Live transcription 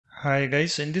Hi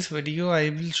guys, in this video I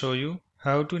will show you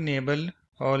how to enable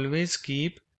always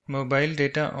keep mobile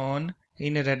data on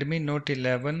in a Redmi Note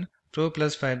 11 Pro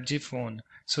Plus 5G phone.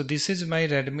 So this is my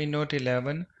Redmi Note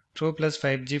 11 Pro Plus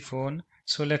 5G phone.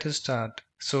 So let us start.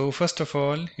 So first of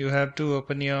all you have to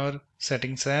open your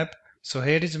settings app. So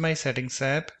here is my settings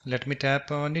app. Let me tap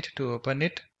on it to open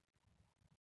it.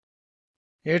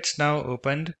 It's now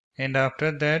opened, and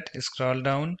after that scroll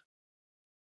down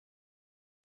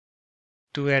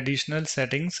to additional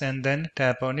settings and then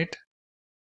tap on it,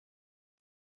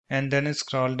 and then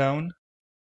scroll down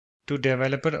to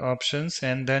developer options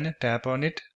and then tap on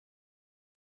it.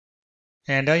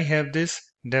 And I have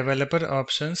this developer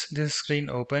options, this screen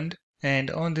opened, and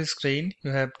on this screen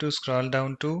you have to scroll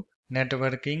down to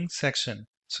networking section.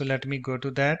 So let me go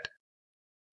to that.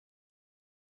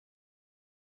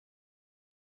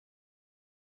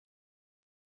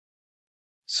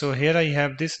 So here I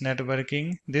have this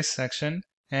networking, this section,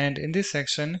 and in this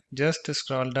section just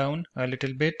scroll down a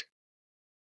little bit.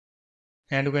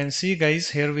 And you can see guys,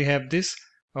 here we have this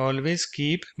always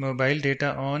keep mobile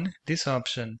data on, this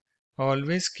option.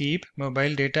 Always keep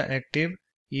mobile data active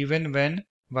even when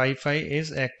Wi-Fi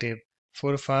is active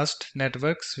for fast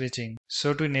network switching.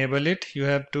 So to enable it, you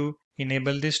have to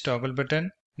enable this toggle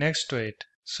button next to it.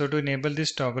 So to enable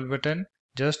this toggle button,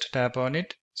 just tap on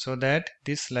it so that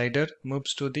this slider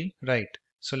moves to the right.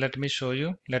 So let me show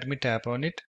you. Let me tap on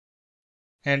it.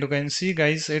 And you can see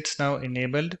guys, it's now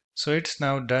enabled. So it's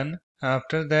now done.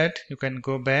 After that, you can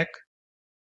go back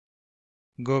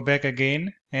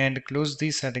again and close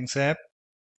the settings app.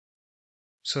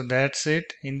 So that's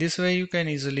it. In this way you can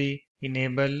easily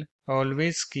enable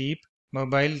always keep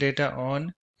mobile data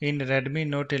on in Redmi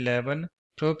Note 11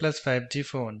 Pro Plus 5G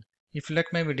phone. If you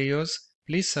like my videos,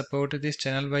 please support this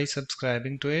channel by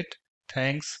subscribing to it.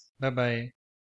 Thanks. Bye bye.